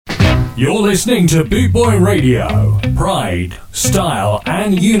You're listening to Boot Boy Radio. Pride, style,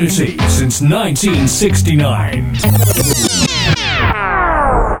 and unity since 1969.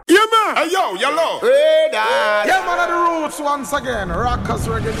 Yeah, man. Hey, yo, yellow. Hey, Dad. Yeah, man, of the roots once again. Rockers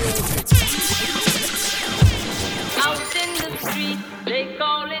reggae music. Out in the street, they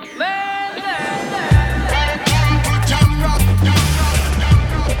call it murder.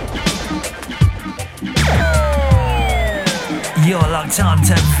 You're locked on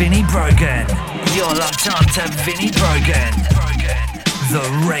to Vinnie Brogan. You're locked on to Vinnie Brogan. The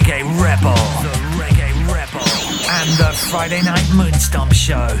Reggae Rebel. The Reggae Rebel. And the Friday Night Moonstomp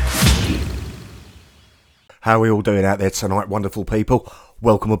Show. How are we all doing out there tonight, wonderful people?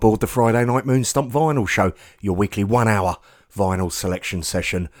 Welcome aboard the Friday Night Moonstomp Vinyl Show, your weekly 1 hour vinyl selection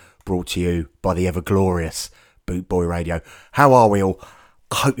session brought to you by the ever-glorious Boot Boy Radio. How are we all?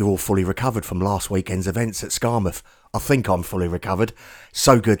 I hope you're all fully recovered from last weekend's events at Skarmouth. I think I'm fully recovered.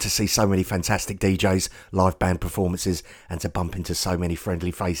 So good to see so many fantastic DJs, live band performances, and to bump into so many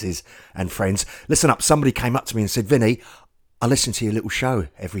friendly faces and friends. Listen up, somebody came up to me and said, Vinny, I listen to your little show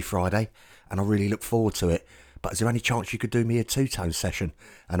every Friday and I really look forward to it. But is there any chance you could do me a two-tone session?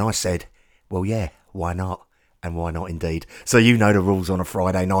 And I said, well, yeah, why not? And why not indeed? So you know the rules on a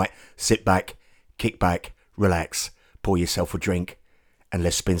Friday night. Sit back, kick back, relax, pour yourself a drink, and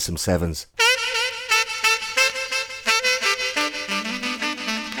let's spin some sevens.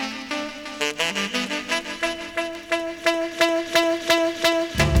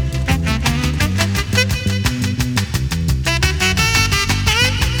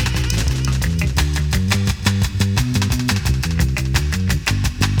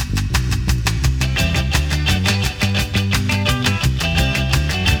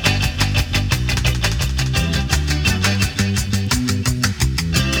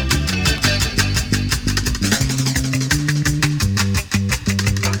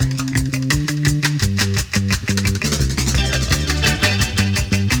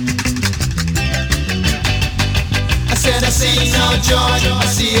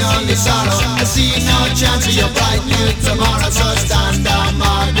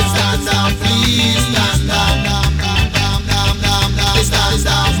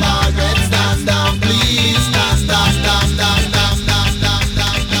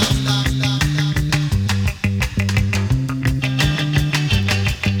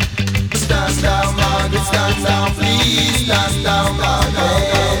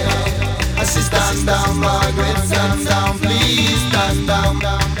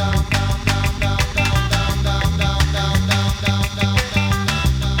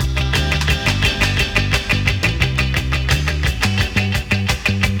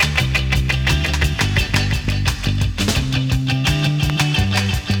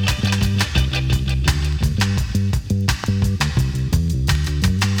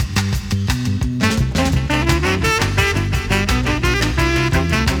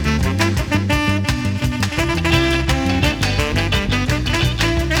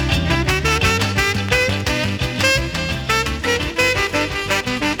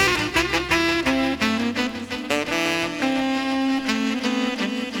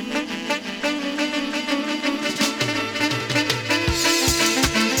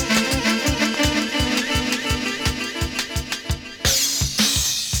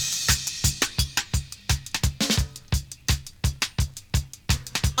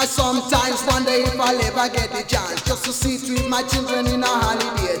 Sometimes wonder if I'll ever get the chance just to sit with my children in a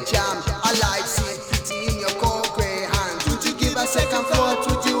holiday jam. I like seeing pretty in your cold grey hands. Would you give a second thought?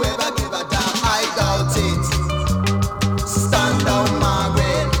 Would you ever give a damn? I doubt it. Stand down,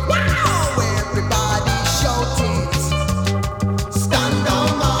 Margaret. Wow! Everybody shout it. Stand down,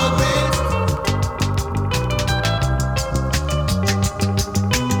 Margaret.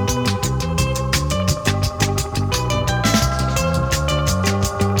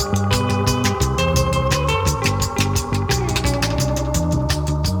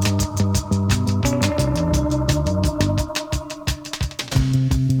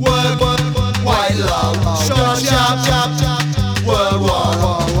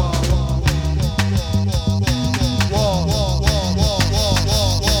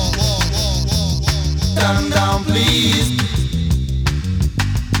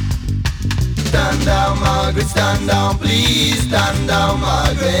 Stand down, please, stand down,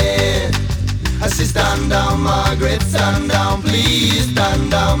 Margaret. I say stand down, Margaret, stand down, please,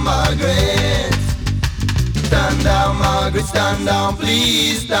 stand down, Margaret. Stand down, Margaret, stand down,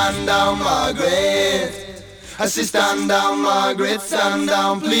 please, stand down, Margaret. I say stand down, Margaret, stand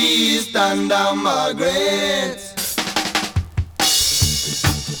down, please, stand down, Margaret.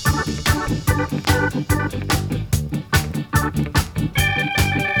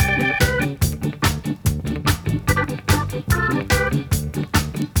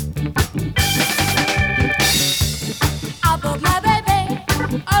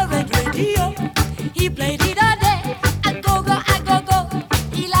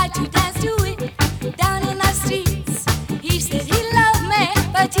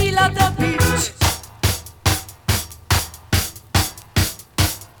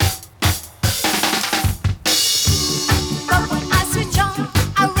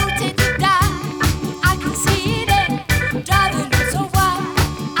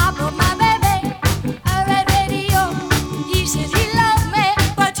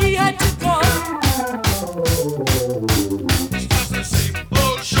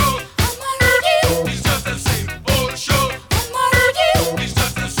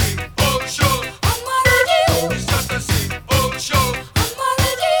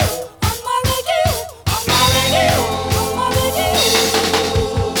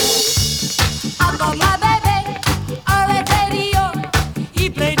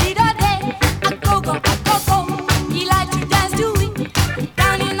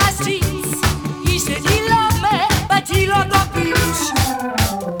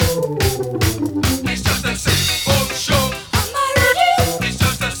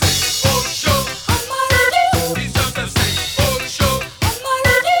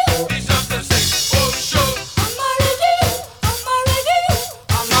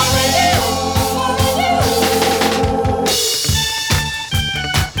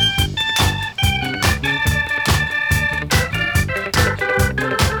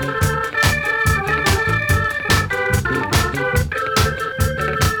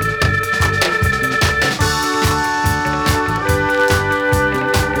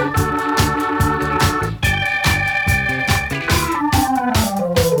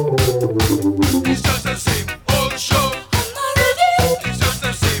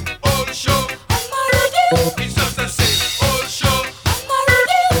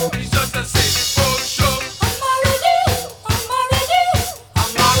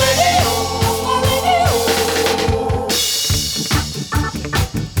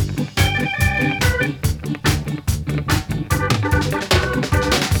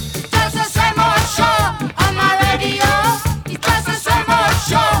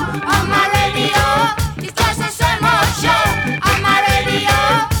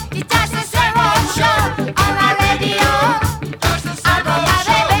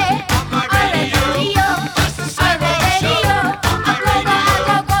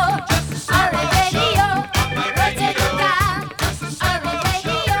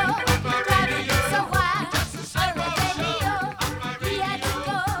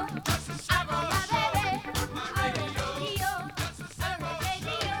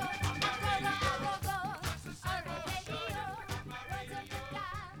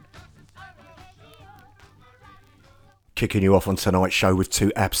 Kicking you off on tonight's show with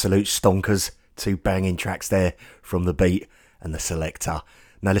two absolute stonkers, two banging tracks there from The Beat and The Selector.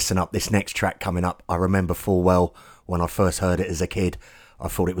 Now listen up, this next track coming up, I remember full well when I first heard it as a kid. I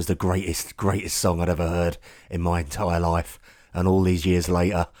thought it was the greatest song I'd ever heard in my entire life. And all these years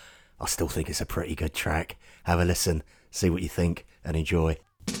later, I still think it's a pretty good track. Have a listen, see what you think, and enjoy.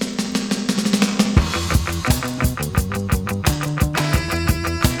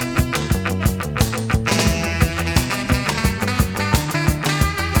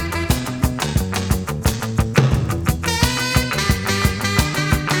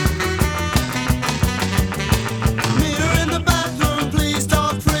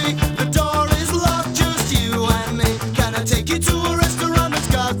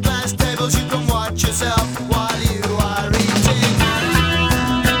 Yourself while you are eating.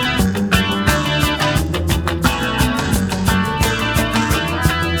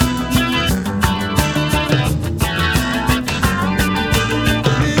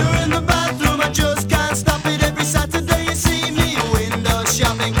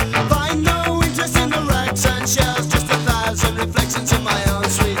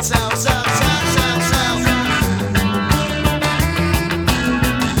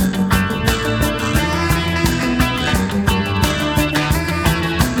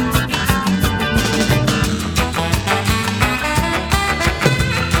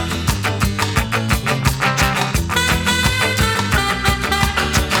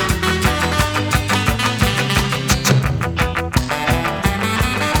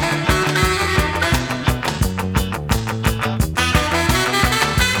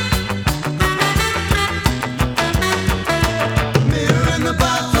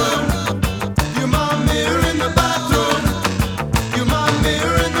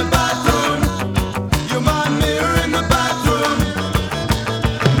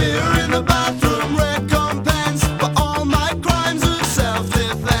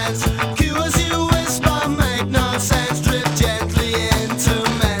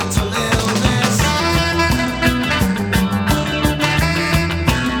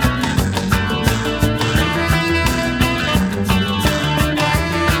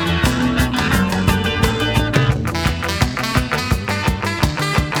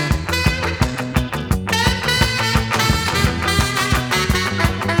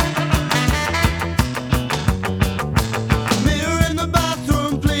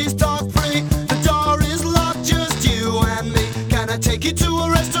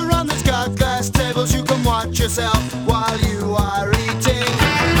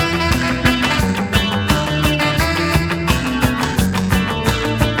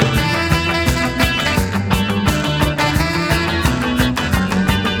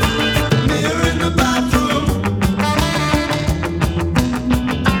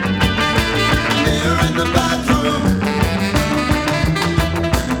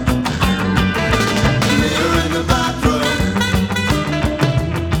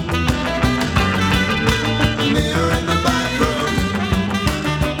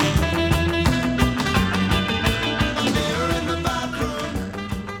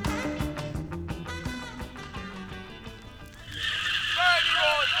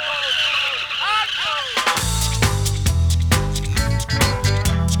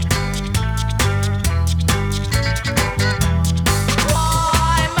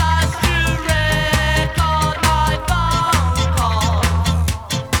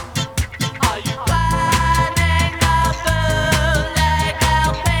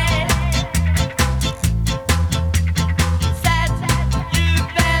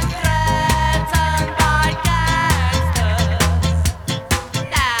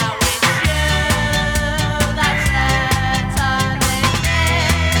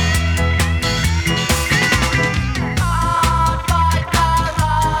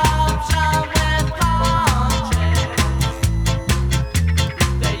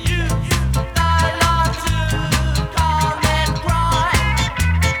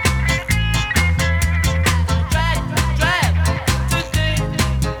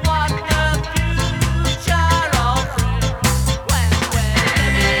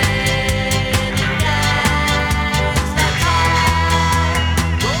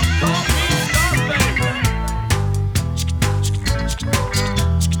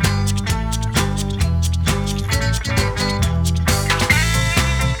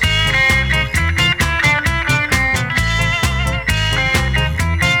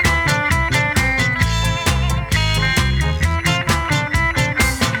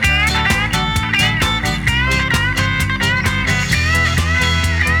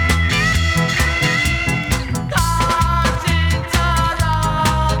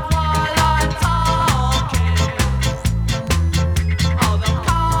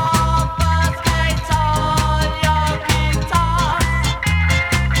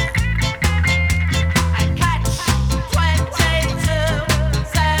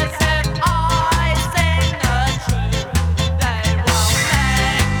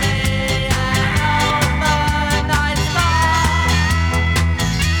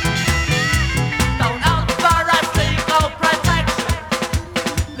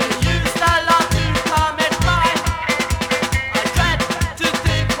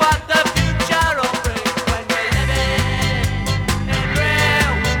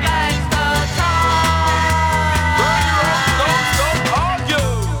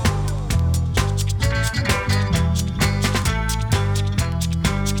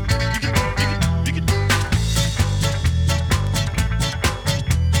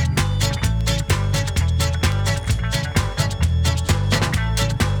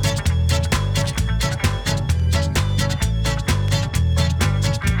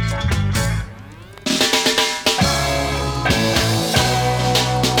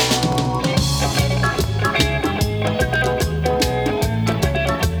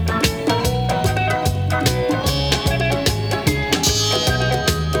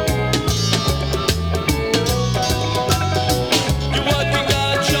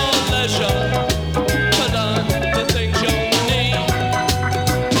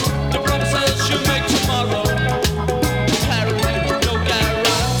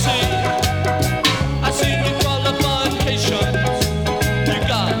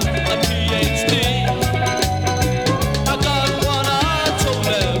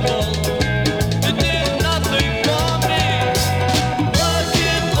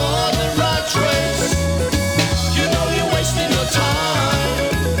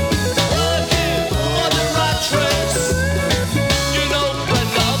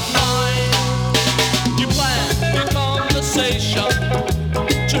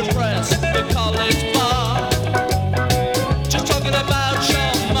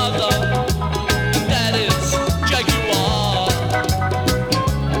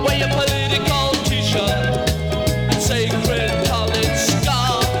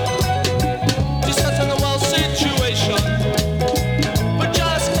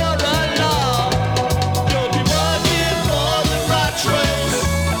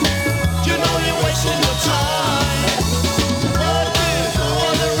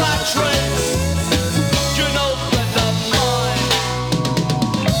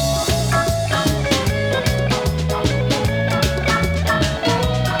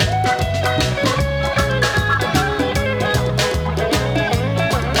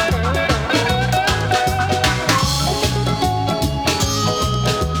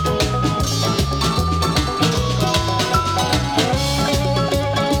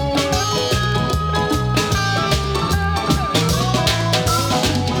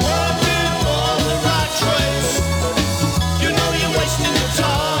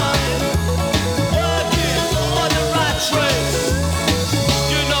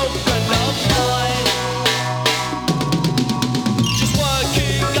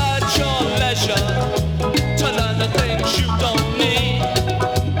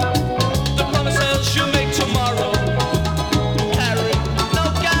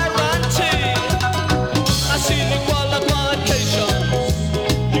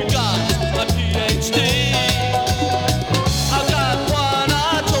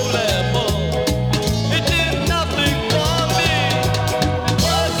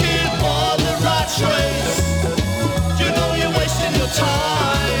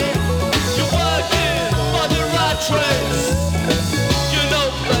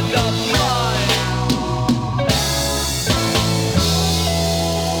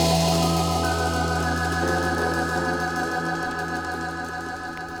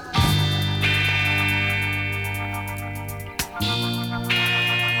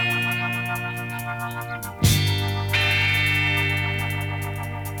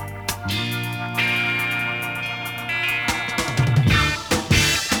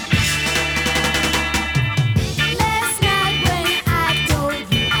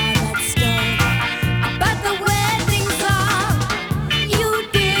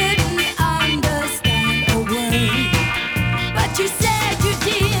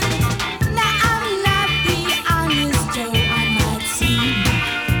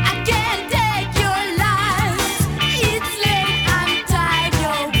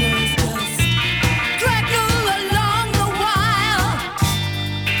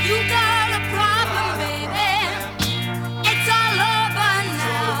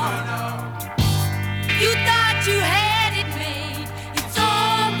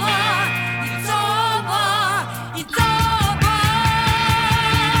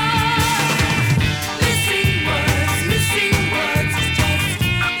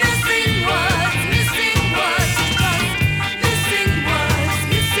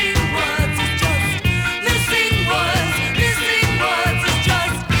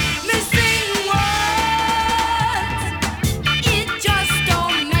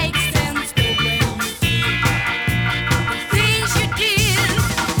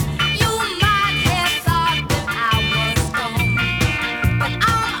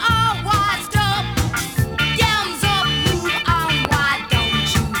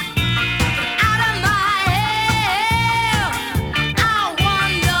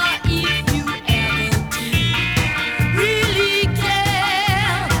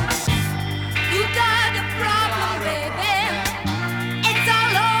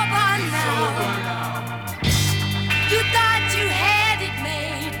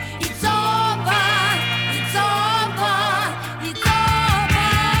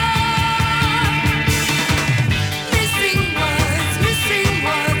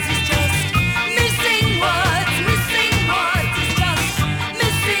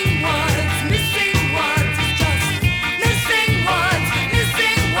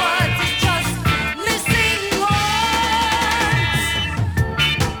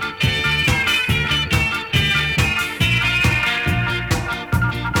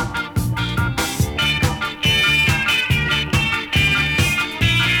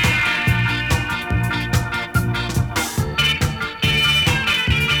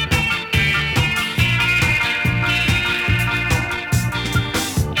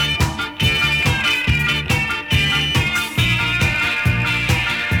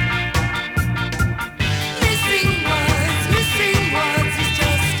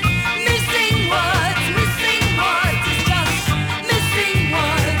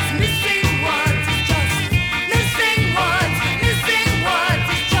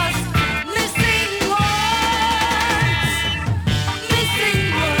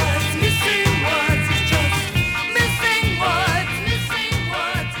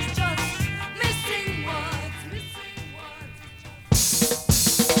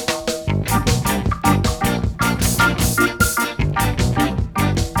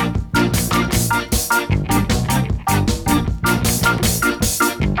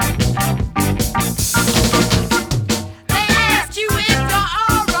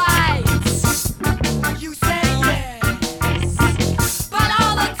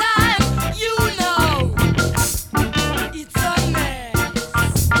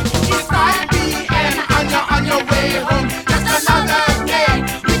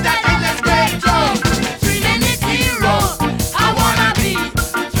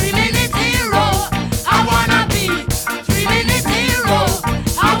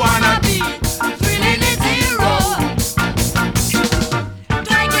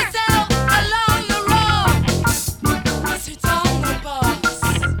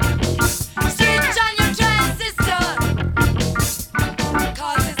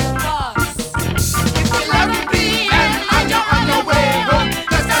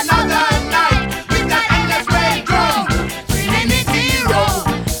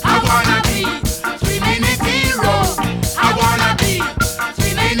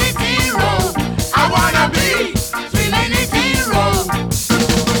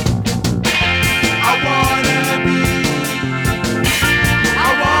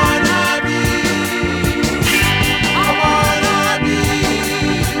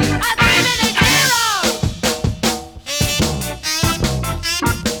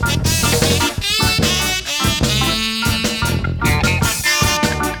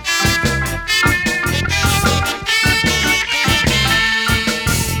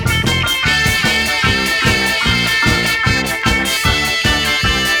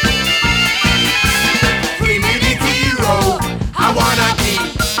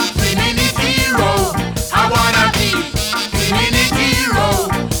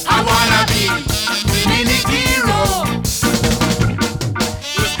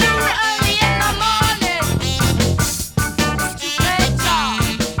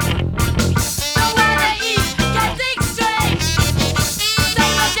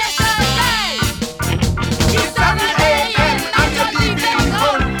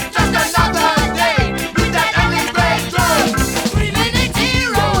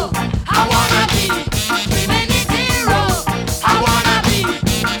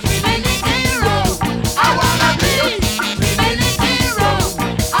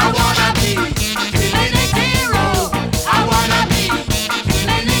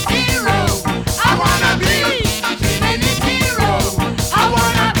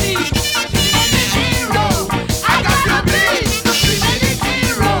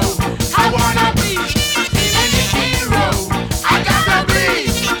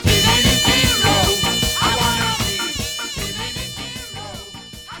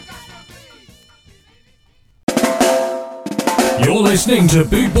 You're listening to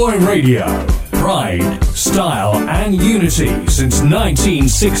Boot Boy Radio. Pride, style, and unity since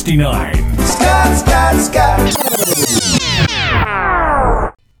 1969.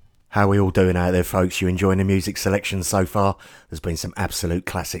 How are we all doing out there, folks? You enjoying the music selection so far? There's been some absolute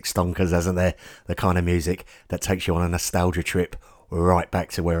classic stonkers, hasn't there? The kind of music that takes you on a nostalgia trip right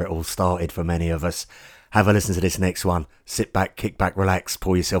back to where it all started for many of us. Have a listen to this next one. Sit back, kick back, relax,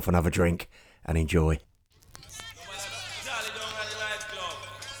 pour yourself another drink, and enjoy.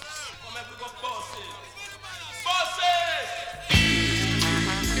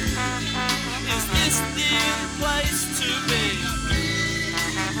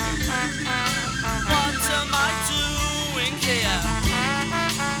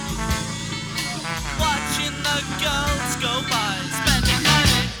 Girls go by, spending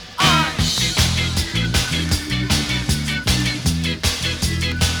money on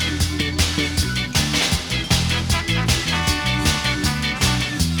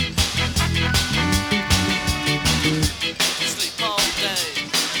sleep all day.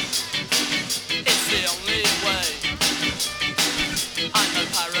 It's the only way. I'm a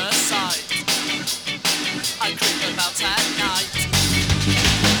parasite. I creep about at night.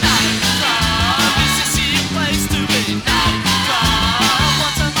 Place to be now.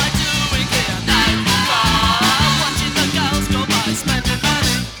 What am I doing here now? Watching the girls go by, spending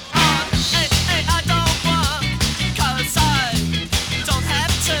money on I don't work, 'cause I don't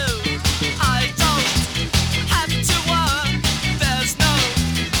have to. I don't have to work. There's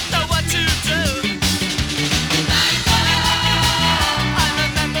nowhere to do. I'm a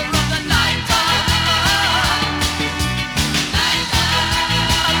member of the night club.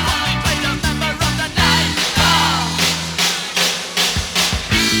 A fully paid a member of the night.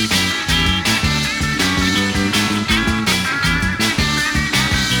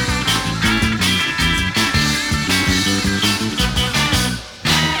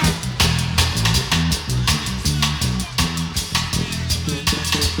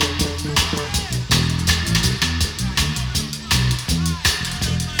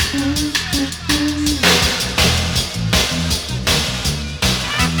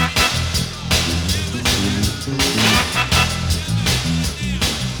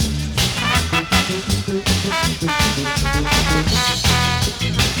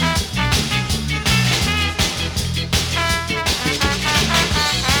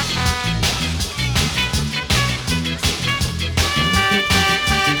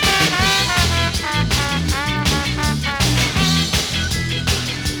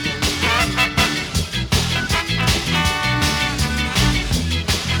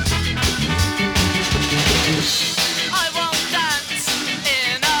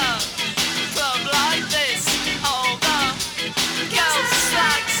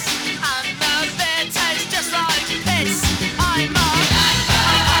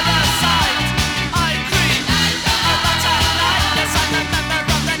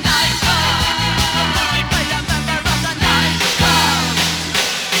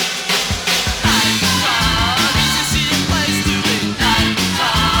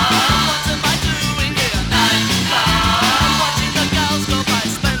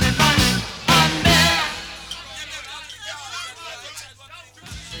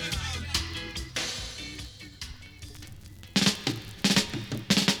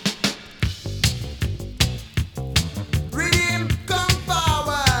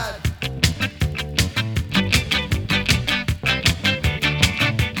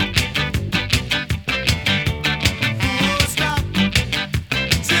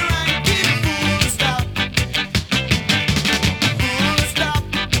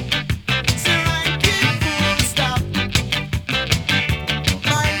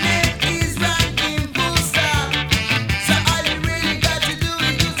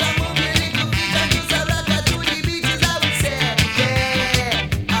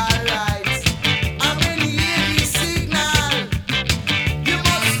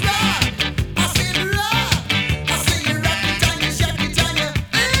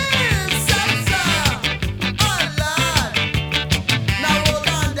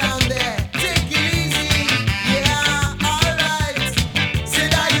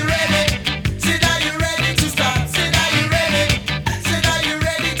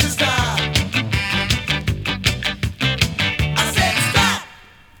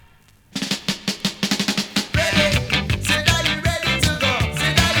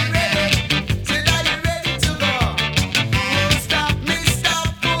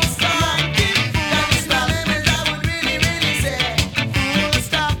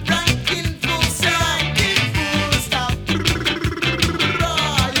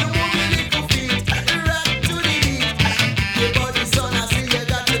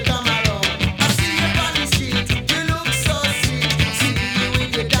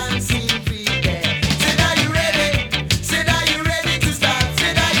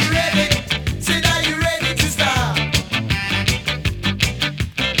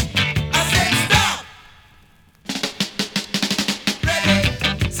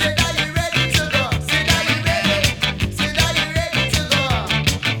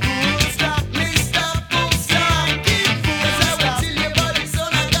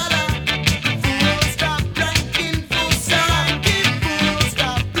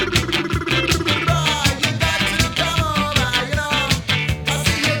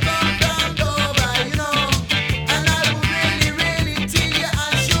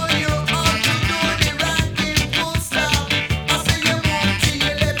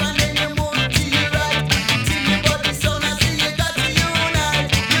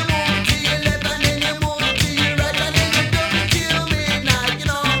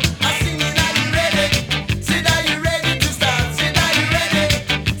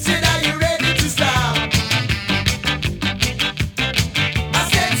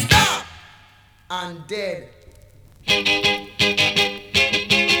 and dead.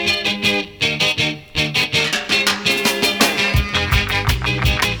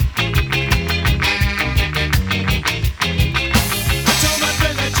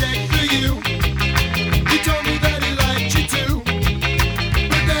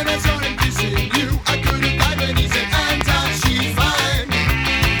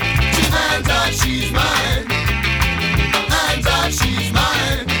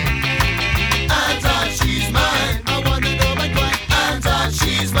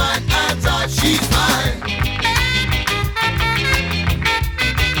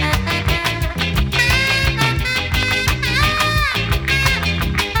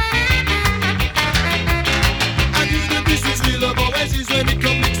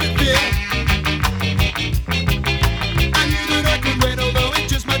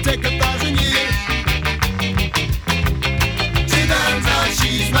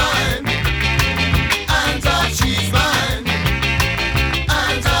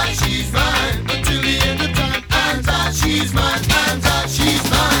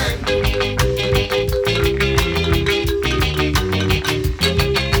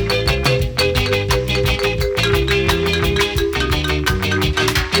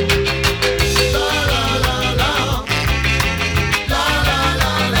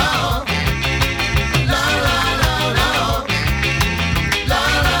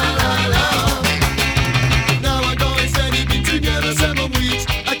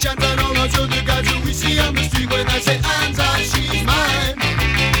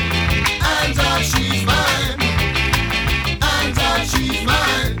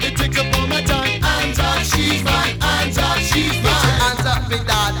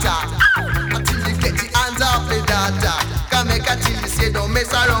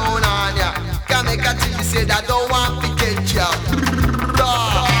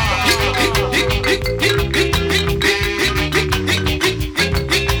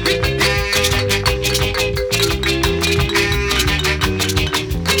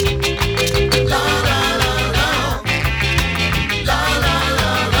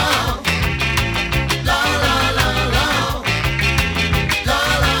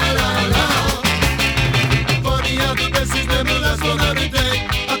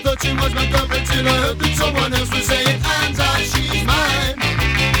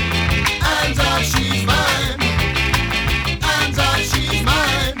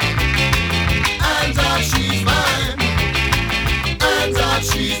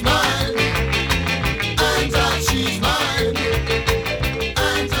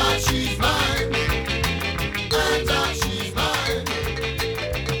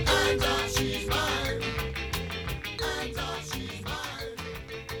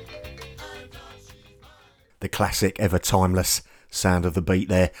 Classic, ever timeless sound of the beat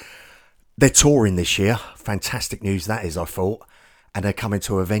there. They're touring this year. Fantastic news that is, I thought. And they're coming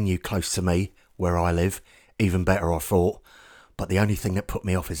to a venue close to me, where I live. Even better, I thought. But the only thing that put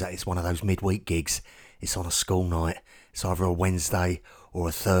me off is that it's one of those midweek gigs. It's on a school night. It's either a Wednesday or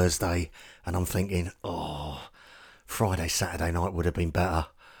a Thursday. And I'm thinking, oh, Friday, Saturday night would have been better.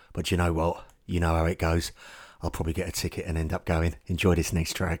 But you know what? You know how it goes. I'll probably get a ticket and end up going. Enjoy this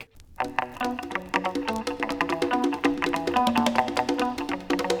next track.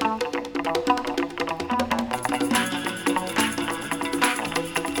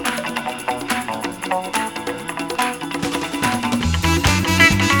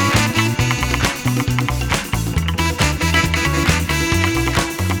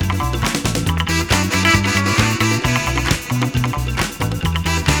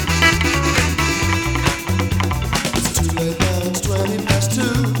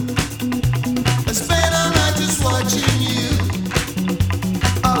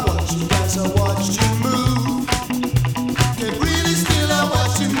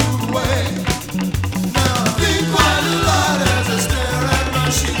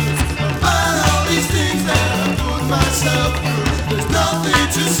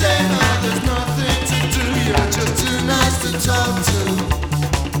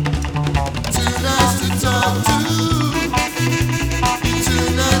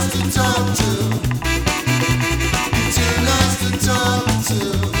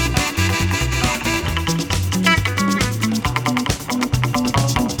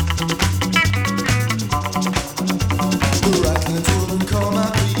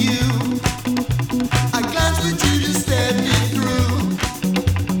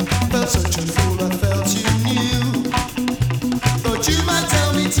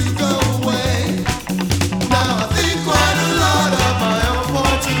 Now I think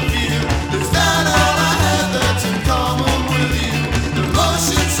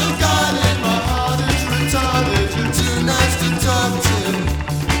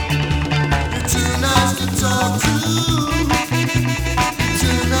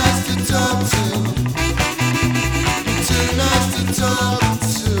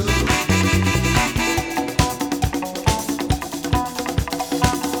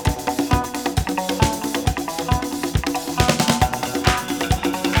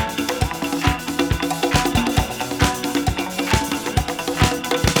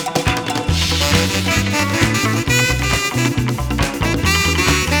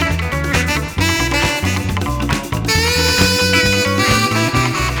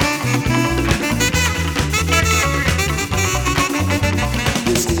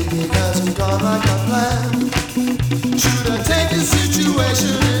sound like a plan. Should I take the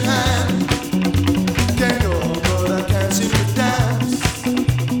situation in hand? Can't go, but I can't seem to dance.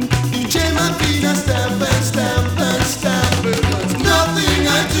 You chain my feet, I stamp and stamp and stamp. But nothing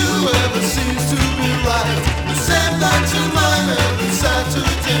I do ever seems to be right. The same night to mine every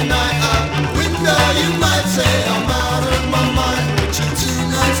Saturday night. Out the window you might say I'm out of my mind, but you're too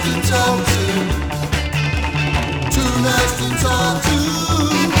nice to talk to. Too nice to talk to.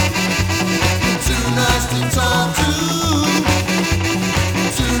 Too nice to talk to.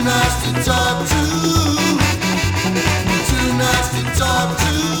 Too nice to talk to. Too nice to talk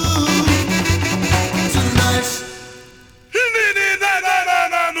to. Too nice.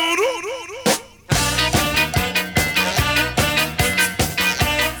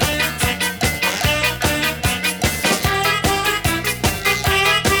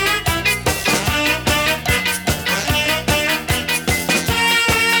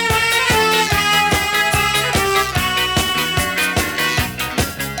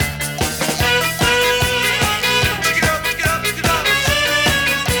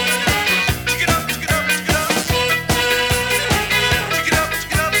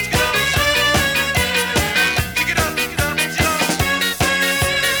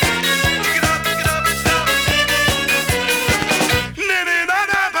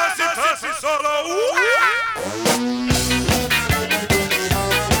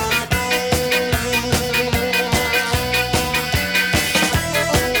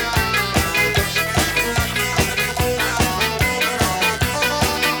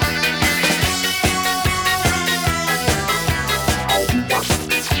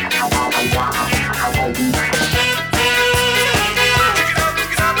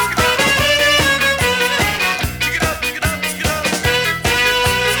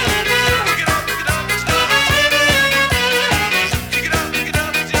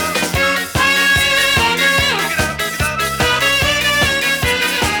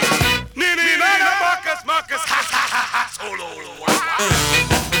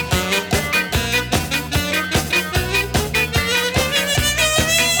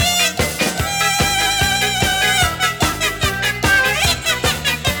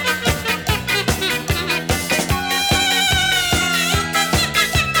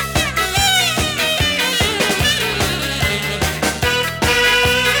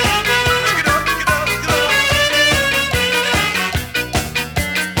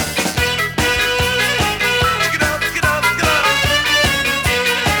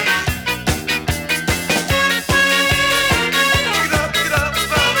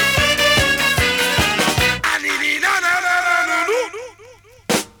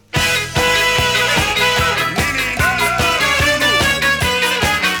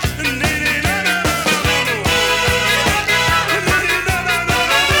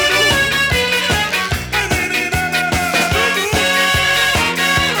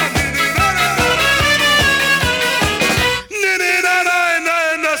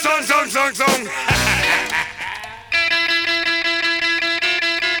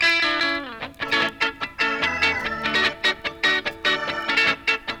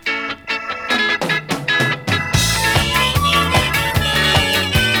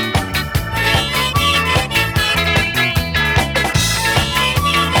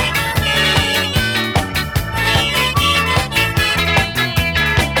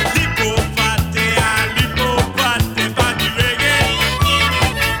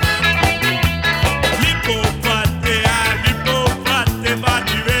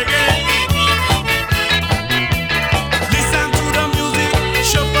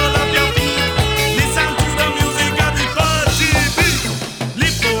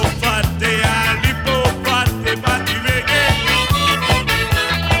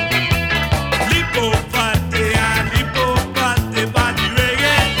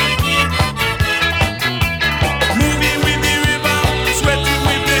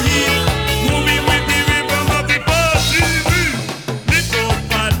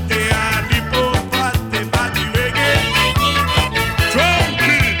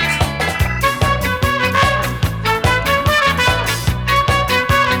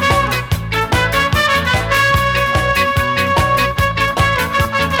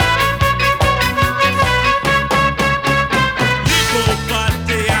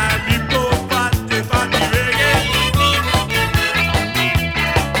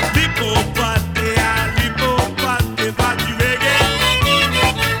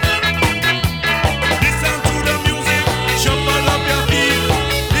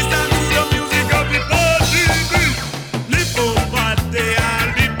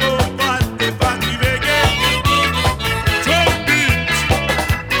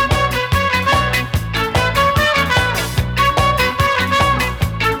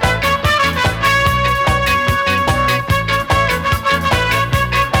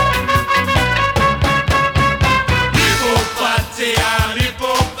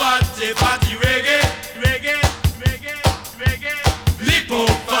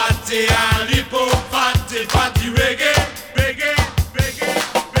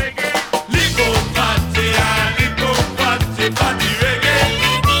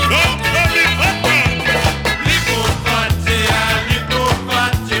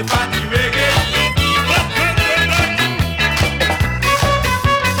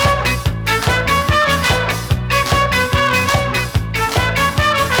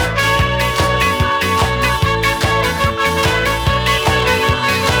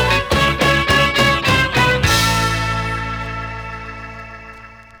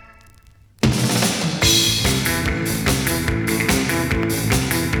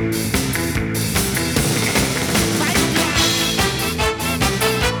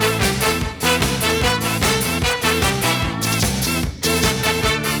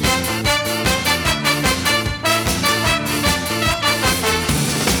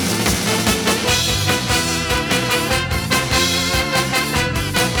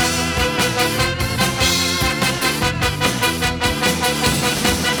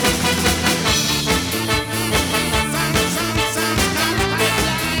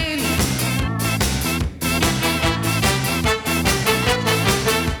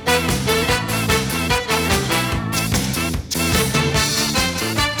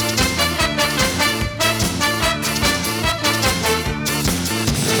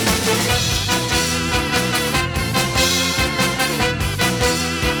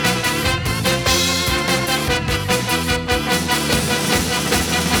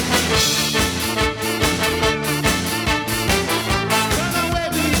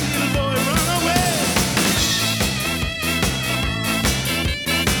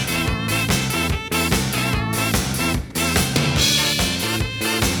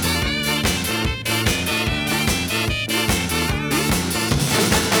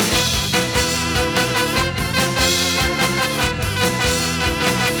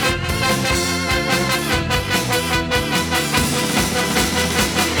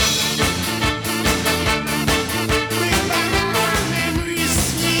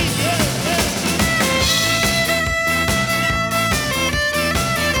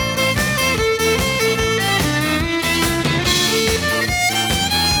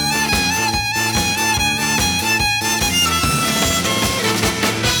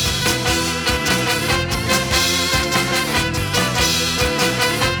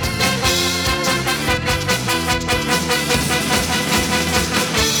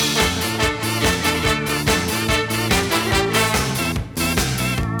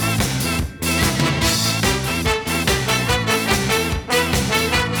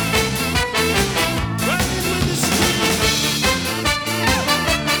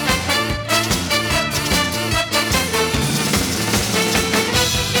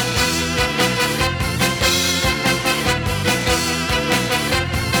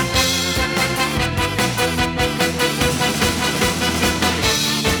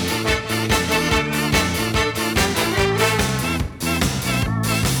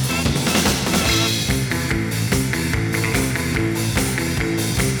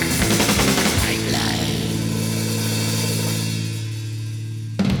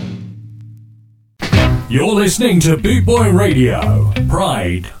 You're listening to Boot Boy Radio.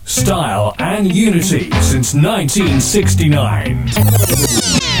 Pride, style, and unity since 1969.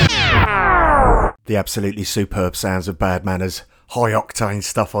 The absolutely superb sounds of Bad Manners. High octane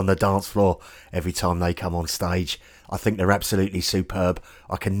stuff on the dance floor every time they come on stage. I think they're absolutely superb.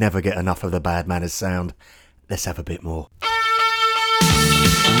 I can never get enough of the Bad Manners sound. Let's have a bit more.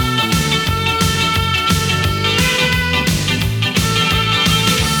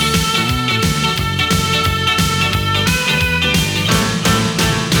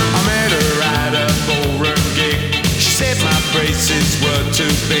 Braces were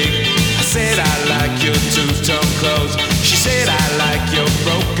too big. I said I like your two-tone clothes. She said I like your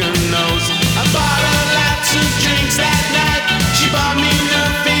broken nose. I bought her lots of drinks that night. She bought me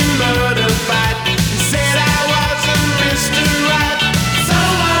nothing but a fight. Said I was a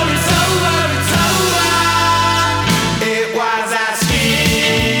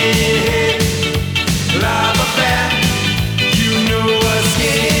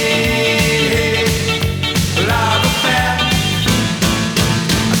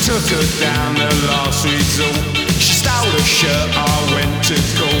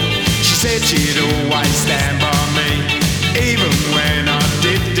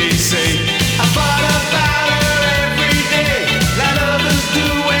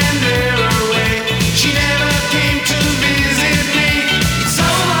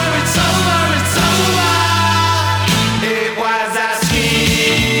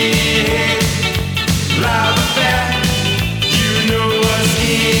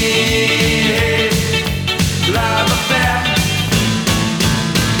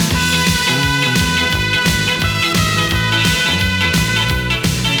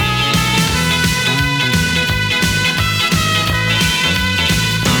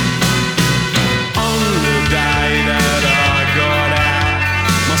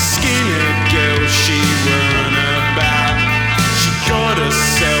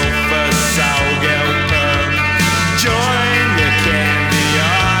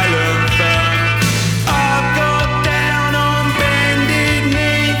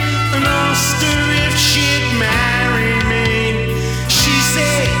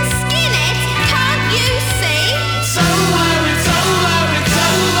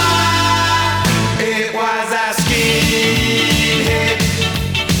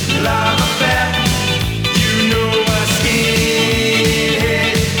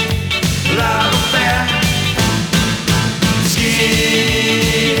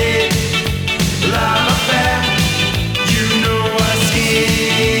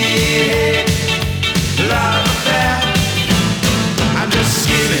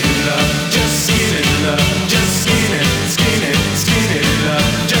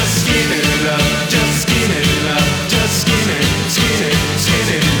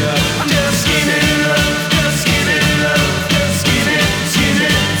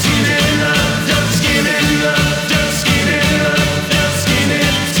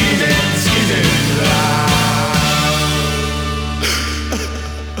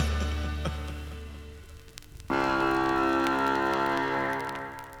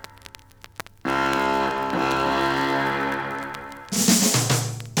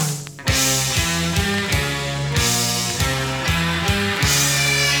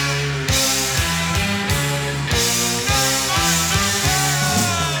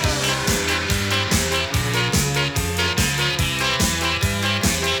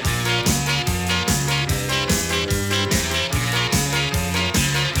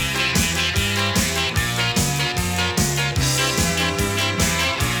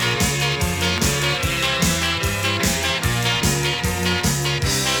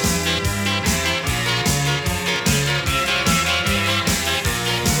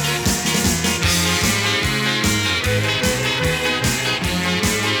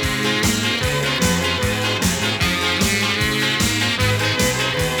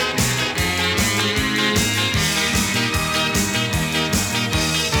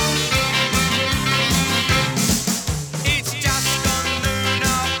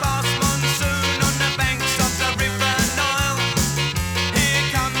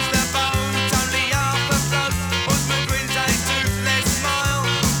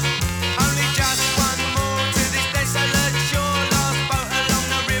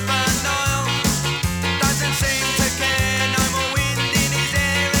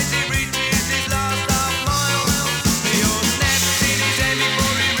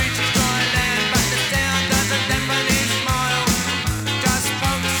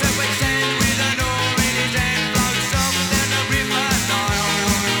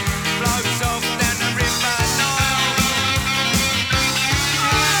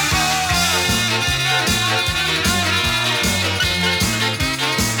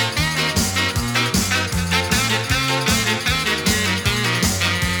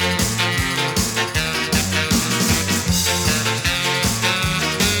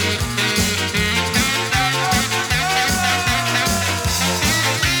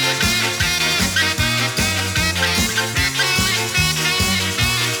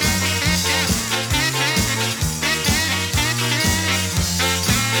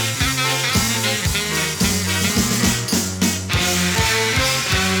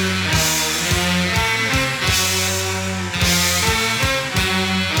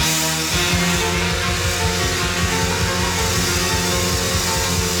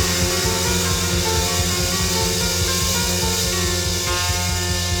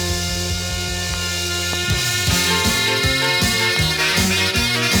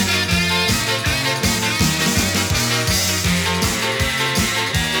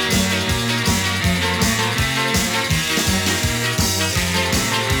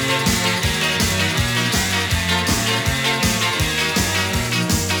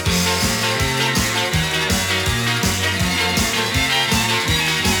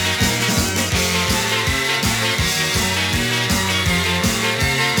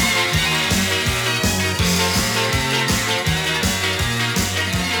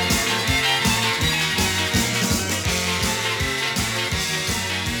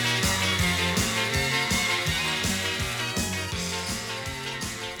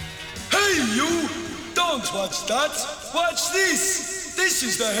Hey, you! Don't watch that! Watch this! This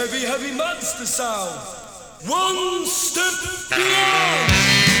is the heavy, heavy monster sound! One step beyond!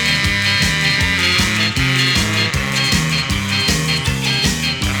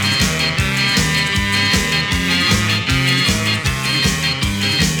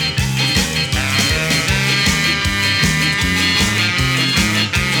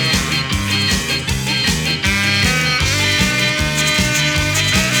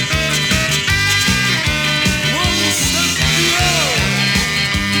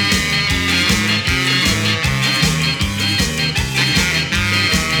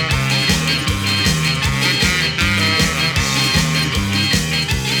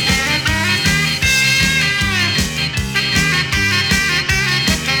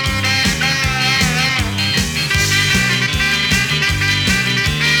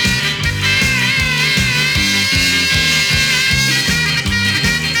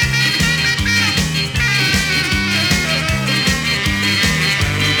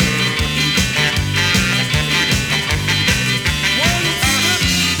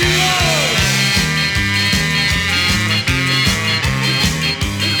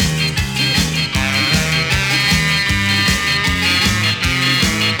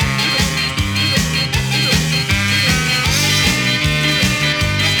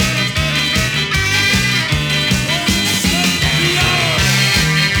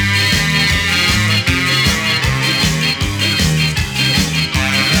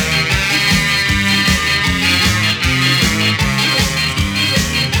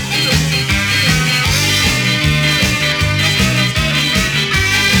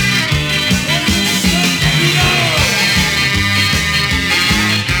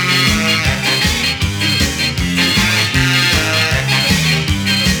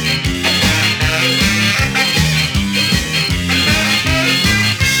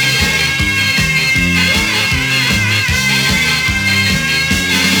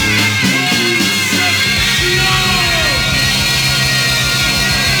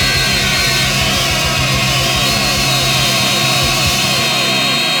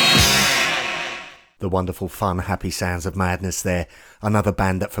 Wonderful, fun, happy sounds of Madness there. Another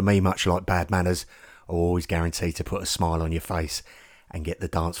band that for me, much like Bad Manners, are always guaranteed to put a smile on your face and get the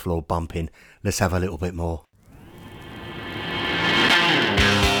dance floor bumping. Let's have a little bit more.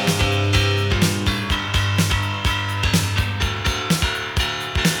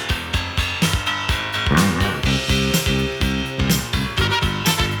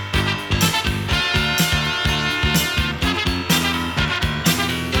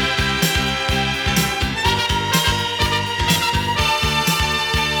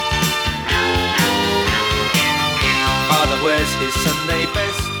 Wears his Sunday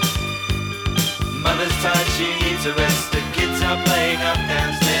best. Mother's tired, she needs a rest. The kids are playing up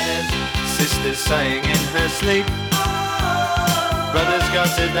downstairs. Sister's sighing in her sleep. Brother's got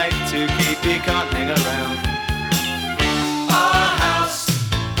a date to keep, he can't hang around. Our house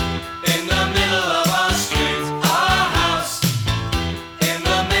in the middle of our street. Our house in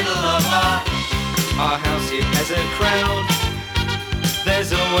the middle of our house, it has a crowd.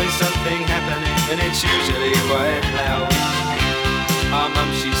 There's always something happening and it's usually quite loud. Our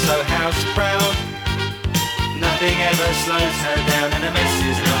mum, she's so house proud. Nothing ever slows her down and a mess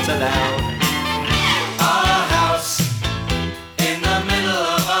is not allowed. Our house in the middle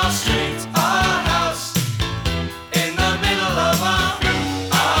of our street. Our house in the middle of our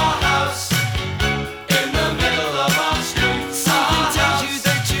house in the middle of our street. Something tells you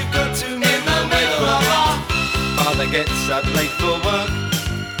that you've got to meet in the middle of our. Father gets up late for work.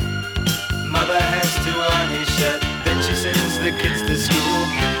 Mother has to iron his shirt. Then she sends the kids to school,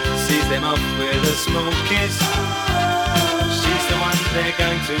 sees them off with a small kiss. She's the one they're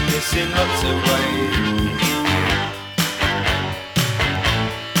going to miss in lots of ways.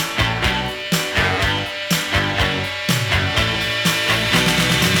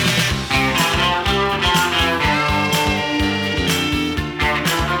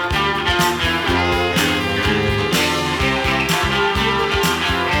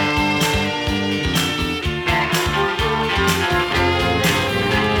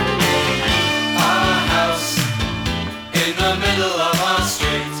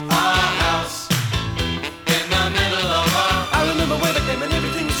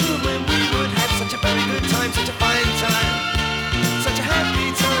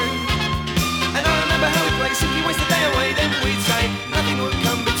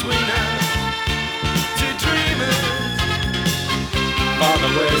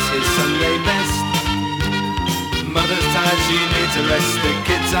 Wears his Sunday best. Mother's tired, she needs a rest. The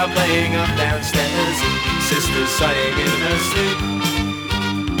kids are playing up downstairs. Sister's sighing in her sleep.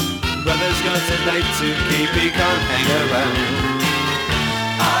 Brother not a date to keep, he can't hang around.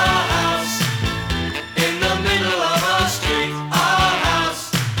 Our house in the middle of our street. Our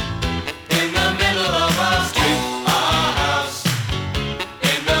house in the middle of our street. Our house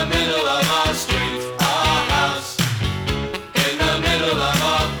in the middle of our street. Our house in the middle of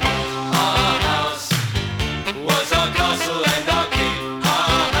our house was our castle and our keep.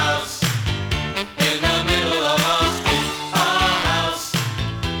 Our house in the middle of our street. Our house,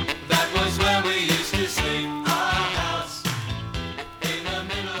 that was where we used to sleep. Our house in the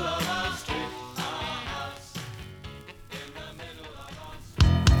middle of our street. Our house in the middle of our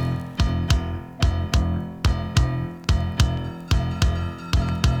street.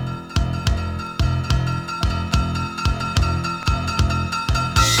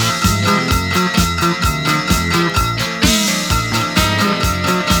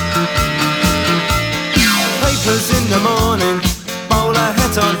 Papers in the morning, bowler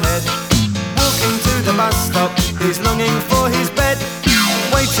hat on head. Walking to the bus stop, he's longing for his bed.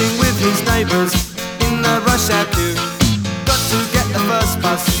 Waiting with his neighbours in the rush hour queue. Got to get the first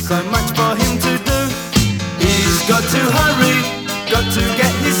bus, so much for him to do. He's got to hurry, got to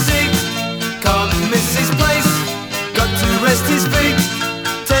get his seat. Can't miss his place, got to rest his feet.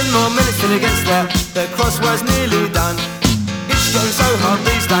 10 more minutes till he gets there, the crossword's nearly done. It's getting so hard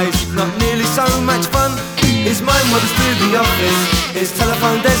these days, not nearly so much fun. His mind wanders through the office, his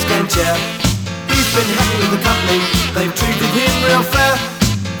telephone desk and chair. He's been happy with the company, they've treated him real fair.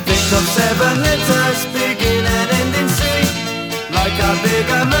 Think of 7 letters, begin and end in C. Like a big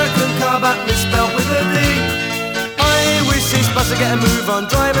American car but misspelled with a D. I wish this bus would get a move on,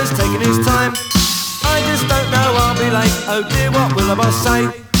 driver's taking his time. I just don't know, I'll be late, oh dear, what will the boss say?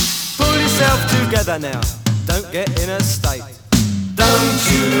 Pull yourself together now, don't get in a state. Don't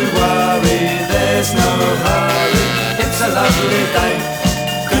you worry, there's no hurry. It's a lovely day,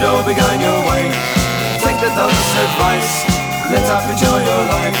 could all be going your way. Take the dog's advice, let up, enjoy your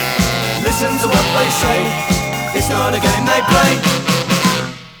life. Listen to what they say, it's not a game they play.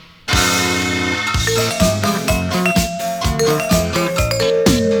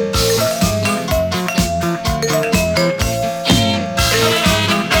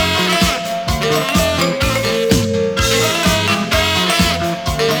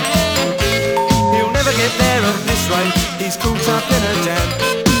 He's caught up in a jam.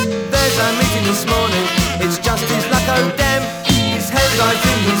 There's a meeting this morning, it's just his luck, oh damn. His headline's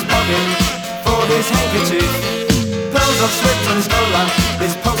in his pocket for his handkerchief. Pearls of slipped on his collar,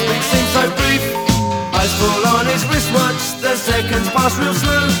 his pulse beat seems so brief. Eyes fall on his wristwatch, the seconds pass real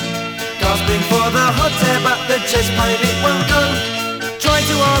slow. Gasping for the hot air, but the chest pain it won't go. Trying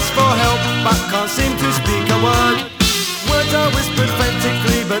to ask for help, but can't seem to speak a word. Words are whispered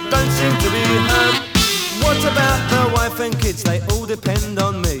frantically, but don't seem to be heard. What about the wife and kids? They all depend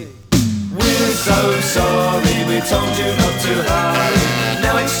on me. We're so sorry, we told you not to hurry.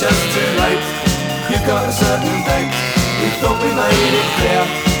 Now it's just too late, you've got a certain date. We thought we made it clear,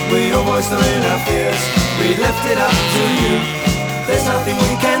 we all voiced our fears. We left it up to you, there's nothing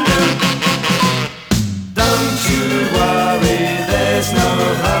we can do. Don't you worry, there's no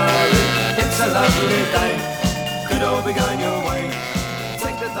hurry. It's a lovely day, could all be going your way.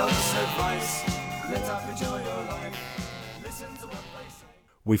 Take the dog's advice, let up, enjoy your life. Listen to what they say.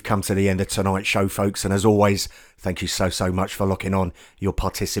 We've come to the end of tonight's show, folks, and as always, thank you so much for locking on. Your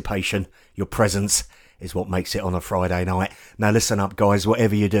participation, your presence is what makes it on a Friday night. Now listen up, guys,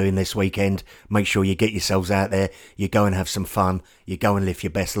 whatever you're doing this weekend, make sure you get yourselves out there, you go and have some fun, you go and live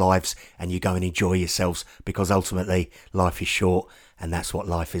your best lives, and you go and enjoy yourselves, because ultimately life is short, and that's what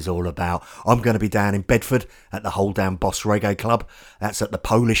life is all about. I'm going to be down in Bedford at the Hold Down Boss Reggae Club. That's at the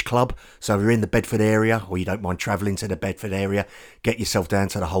Polish Club. So if you're in the Bedford area, or you don't mind travelling to the Bedford area, get yourself down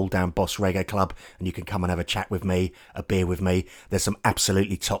to the Hold Down Boss Reggae Club, and you can come and have a chat with me, a beer with me. There's some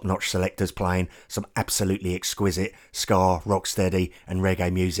absolutely top-notch selectors playing, some absolutely exquisite ska, rocksteady and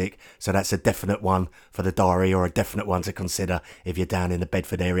reggae music. So that's a definite one for the diary, or a definite one to consider if you're down in the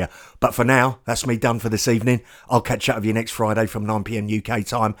Bedford area. But for now, that's me done for this evening. I'll catch up with you next Friday from 9 p.m. UK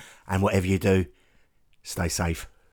time, and whatever you do, stay safe.